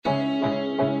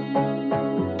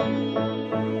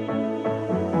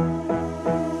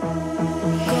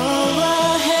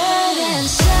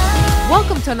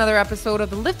Welcome to another episode of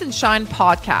the Lift and Shine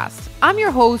podcast. I'm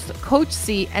your host, Coach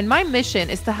C, and my mission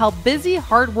is to help busy,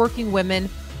 hardworking women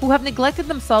who have neglected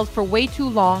themselves for way too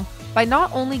long by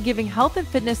not only giving health and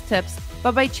fitness tips,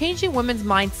 but by changing women's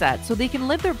mindset so they can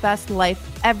live their best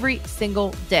life every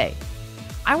single day.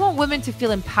 I want women to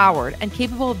feel empowered and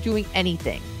capable of doing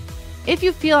anything. If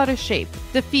you feel out of shape,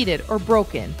 defeated, or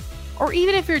broken, or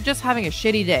even if you're just having a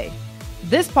shitty day,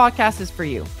 this podcast is for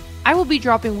you. I will be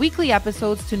dropping weekly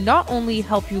episodes to not only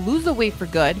help you lose the weight for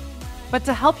good, but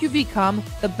to help you become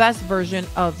the best version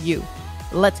of you.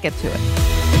 Let's get to it.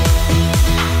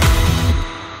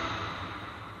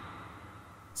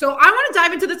 So I want to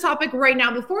dive into the topic right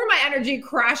now. Before my energy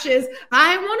crashes,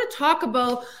 I want to talk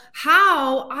about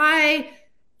how I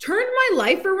turned my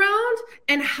life around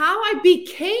and how I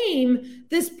became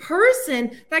this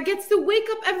person that gets to wake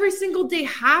up every single day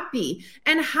happy,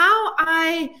 and how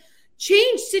I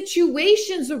change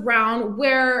situations around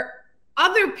where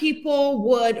other people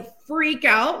would freak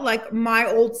out, like my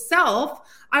old self.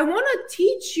 I want to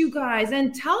teach you guys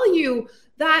and tell you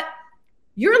that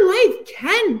your life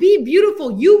can be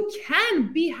beautiful. You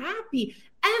can be happy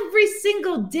every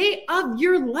single day of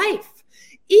your life,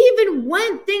 even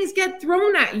when things get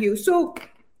thrown at you. So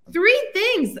 3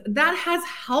 things that has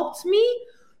helped me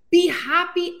be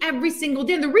happy every single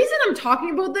day. And the reason I'm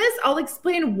talking about this, I'll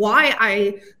explain why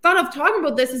I thought of talking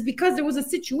about this, is because there was a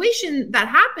situation that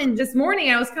happened this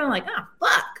morning. I was kind of like,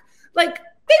 fuck. Like,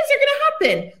 things are going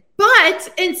to happen.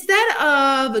 But instead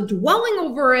of dwelling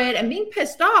over it and being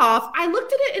pissed off, I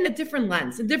looked at it in a different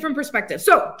lens, a different perspective.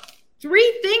 So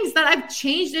 3 things that I've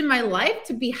changed in my life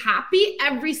to be happy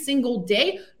every single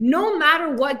day, no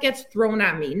matter what gets thrown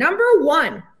at me. Number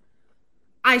 1,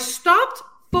 I stopped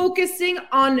focusing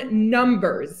on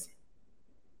numbers.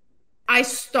 I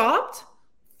stopped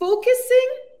focusing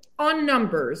on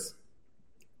numbers.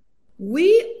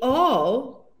 We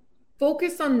all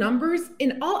focus on numbers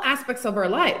in all aspects of our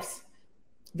lives.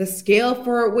 The scale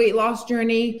for our weight loss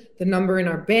journey, the number in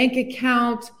our bank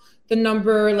account, the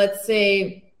number, let's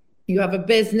say you have a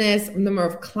business, the number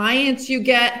of clients you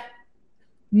get.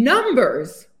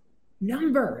 Numbers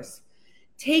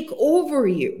take over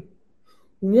you.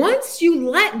 Once you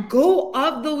let go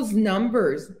of those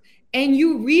numbers and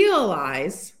you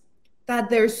realize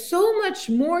that there's so much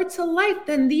more to life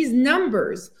than these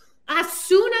numbers, as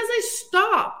soon as I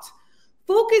stopped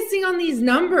focusing on these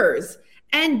numbers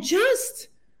and just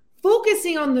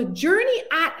focusing on the journey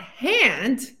at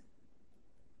hand,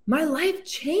 my life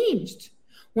changed.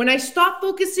 When I stopped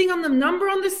focusing on the number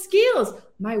on the scales,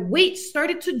 my weight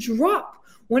started to drop.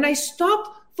 When I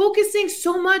stopped focusing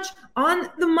so much on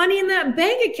the money in that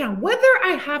bank account, whether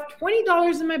I have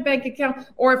 $20 in my bank account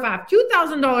or if I have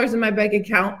 $2,000 in my bank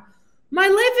account, my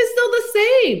life is still the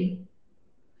same.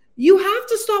 You have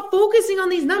to stop focusing on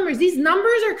these numbers. These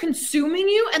numbers are consuming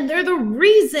you and they're the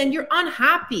reason you're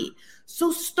unhappy.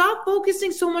 So stop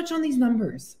focusing so much on these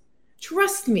numbers.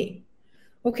 Trust me.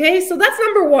 Okay, so that's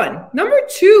number 1. Number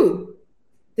 2,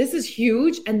 this is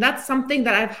huge, and that's something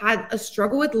that I've had a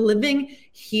struggle with living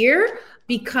here,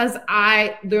 because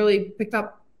I literally picked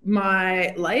up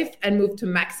my life and moved to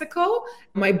Mexico.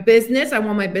 My business, I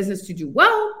want my business to do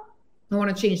well. I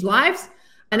want to change lives.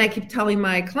 And I keep telling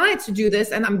my clients to do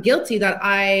this, and I'm guilty that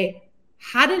I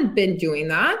hadn't been doing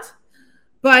that.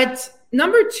 But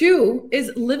number 2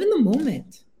 is live in the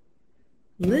moment.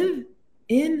 Live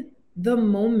in the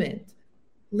moment.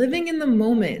 Living in the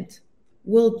moment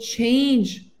will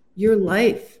change your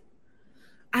life.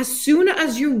 As soon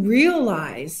as you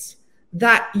realize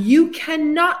that you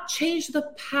cannot change the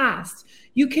past,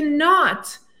 you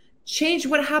cannot change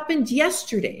what happened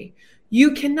yesterday,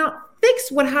 you cannot fix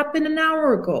what happened an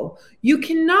hour ago, you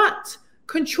cannot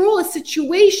control a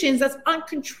situation that's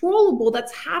uncontrollable,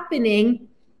 that's happening,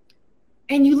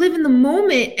 and you live in the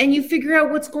moment and you figure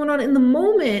out what's going on in the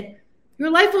moment, your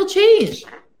life will change.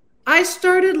 I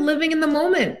started living in the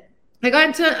moment. I got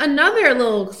into another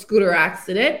little scooter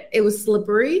accident. It was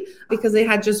slippery because it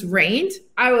had just rained.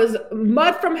 I was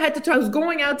mud from head to toe. I was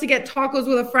going out to get tacos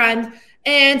with a friend,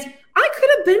 and I could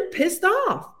have been pissed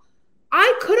off.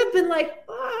 I could have been like,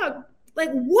 fuck,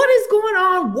 like, what is going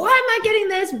on? Why am I getting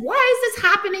this? Why is this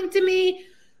happening to me?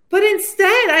 But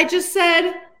instead, I just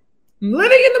said, I'm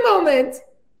living in the moment.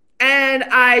 And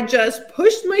I just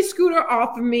pushed my scooter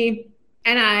off of me,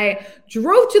 and I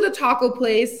drove to the taco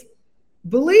place,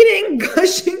 bleeding,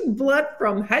 gushing blood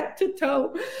from head to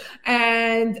toe.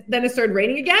 And then it started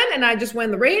raining again, and I just went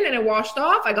in the rain and it washed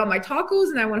off. I got my tacos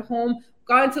and I went home,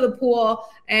 got into the pool,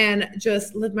 and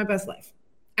just lived my best life.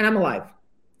 And I'm alive.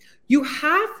 You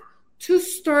have to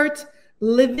start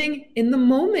living in the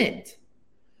moment.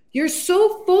 You're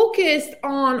so focused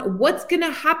on what's going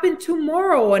to happen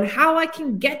tomorrow and how I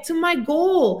can get to my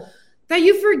goal that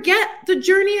you forget the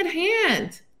journey at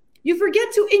hand. You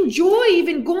forget to enjoy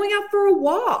even going out for a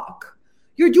walk.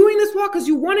 You're doing this walk because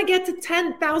you want to get to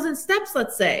 10,000 steps,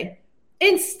 let's say.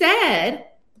 Instead,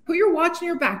 put your watch in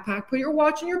your backpack, put your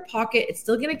watch in your pocket. It's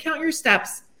still going to count your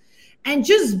steps. And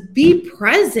just be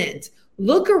present.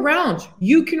 Look around.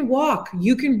 You can walk.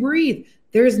 You can breathe.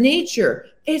 There's nature.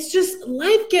 It's just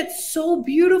life gets so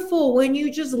beautiful when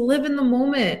you just live in the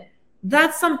moment.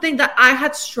 That's something that I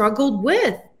had struggled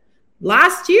with.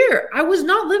 Last year, I was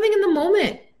not living in the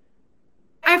moment.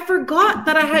 I forgot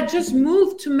that I had just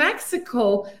moved to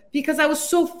Mexico because I was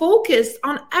so focused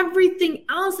on everything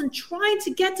else and trying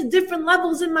to get to different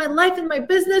levels in my life and my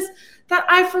business that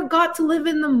I forgot to live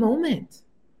in the moment.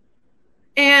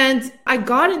 And I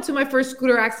got into my first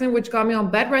scooter accident, which got me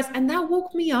on bed rest, and that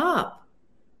woke me up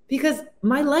because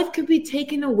my life could be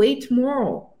taken away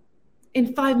tomorrow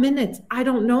in 5 minutes. I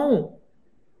don't know.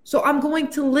 So I'm going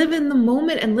to live in the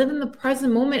moment and live in the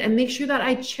present moment and make sure that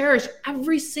I cherish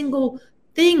every single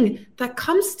thing that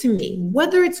comes to me,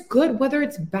 whether it's good, whether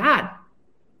it's bad.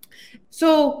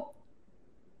 So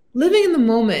living in the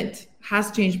moment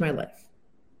has changed my life.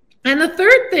 And the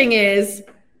third thing is,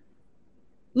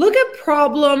 look at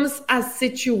problems as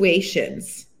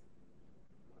situations.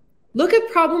 Look at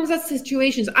problems as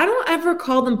situations. I don't ever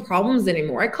call them problems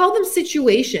anymore. I call them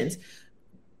situations.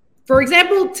 For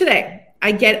example, today,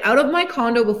 I get out of my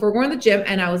condo before going to the gym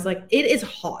and I was like, it is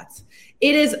hot.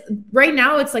 It is, right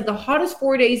now, it's like the hottest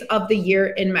 4 days of the year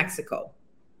in Mexico.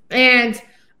 And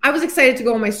I was excited to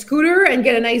go on my scooter and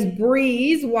get a nice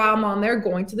breeze while I'm on there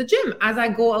going to the gym. As I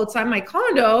go outside my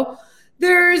condo,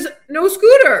 there's no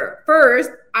scooter. First,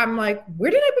 I'm like,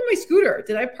 where did I put my scooter?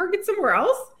 Did I park it somewhere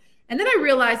else? And then I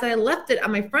realized I left it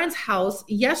at my friend's house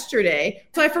yesterday.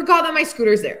 So I forgot that my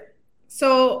scooter's there.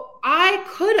 So I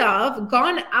could have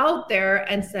gone out there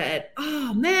and said,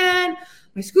 oh man,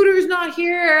 my scooter's not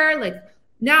here. Like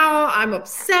now I'm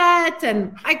upset.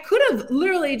 And I could have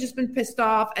literally just been pissed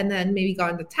off and then maybe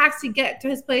gotten the taxi, get to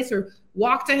his place or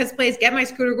walk to his place, get my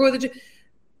scooter, go to the gym.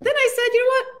 Then I said, you know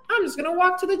what? I'm just going to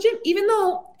walk to the gym, even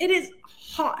though it is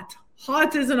hot.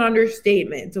 Hot is an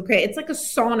understatement. Okay. It's like a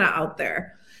sauna out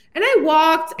there. And I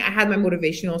walked, I had my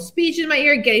motivational speech in my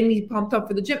ear, getting me pumped up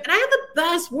for the gym. And I had the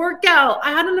best workout.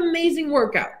 I had an amazing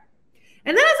workout.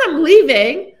 And then as I'm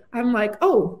leaving, I'm like,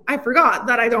 oh, I forgot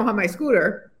that I don't have my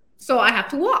scooter. So I have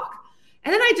to walk.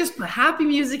 And then I just put happy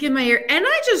music in my ear and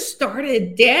I just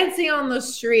started dancing on the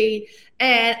street.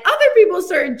 And other people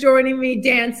started joining me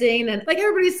dancing. And like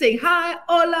everybody's saying, hi,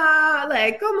 hola,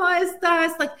 like, ¿cómo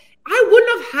estás? Like I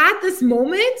wouldn't have had this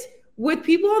moment with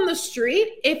people on the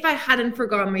street if I hadn't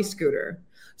forgotten my scooter.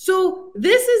 So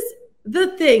this is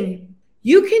the thing.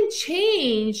 You can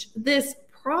change this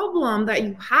problem that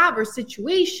you have or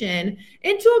situation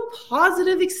into a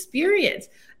positive experience.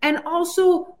 And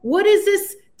also, what is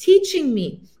this teaching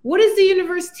me? What is the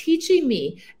universe teaching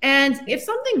me? And if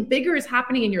something bigger is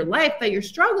happening in your life that you're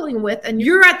struggling with, and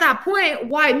you're at that point,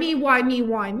 why me, why me,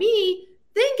 why me?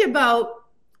 Think about,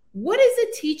 what is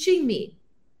it teaching me?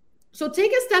 So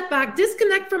take a step back,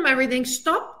 disconnect from everything,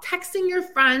 stop texting your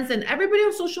friends and everybody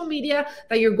on social media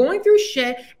that you're going through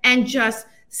shit, and just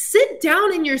sit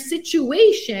down in your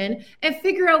situation and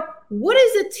figure out, what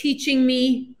is it teaching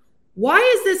me? Why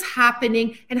is this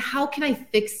happening? And how can I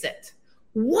fix it?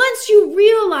 Once you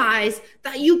realize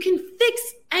that you can fix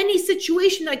any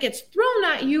situation that gets thrown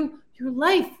at you, your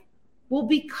life will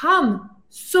become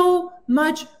so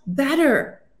much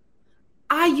better.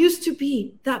 I used to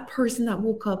be that person that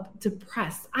woke up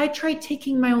depressed. I tried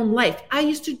taking my own life. I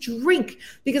used to drink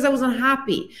because I was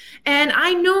unhappy. And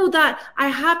I know that I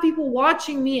have people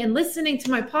watching me and listening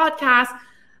to my podcast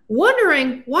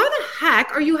wondering, why the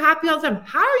heck are you happy all the time?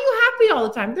 How are you happy all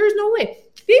the time? There's no way.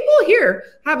 People here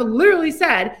have literally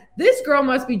said, this girl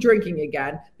must be drinking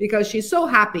again because she's so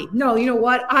happy. No, you know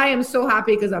what? I am so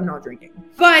happy because I'm not drinking.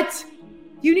 But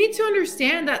you need to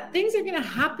understand that things are going to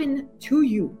happen to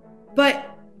you.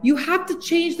 But you have to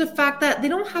change the fact that they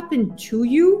don't happen to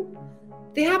you.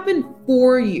 They happen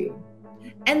for you.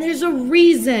 And there's a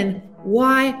reason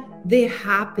why they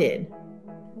happen.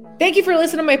 Thank you for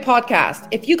listening to my podcast.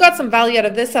 If you got some value out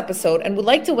of this episode and would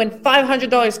like to win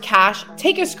 $500 cash,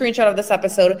 take a screenshot of this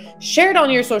episode, share it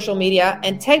on your social media,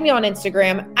 and tag me on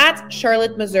Instagram at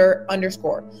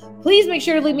 @CharlotteMazur_. Please make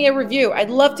sure to leave me a review. I'd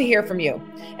love to hear from you.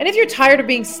 And if you're tired of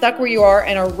being stuck where you are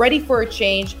and are ready for a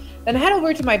change, then head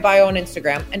over to my bio on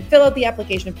Instagram and fill out the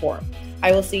application form.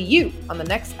 I will see you on the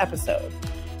next episode.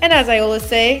 And as I always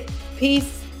say,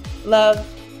 peace, love,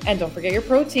 and don't forget your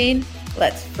protein.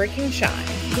 Let's freaking shine.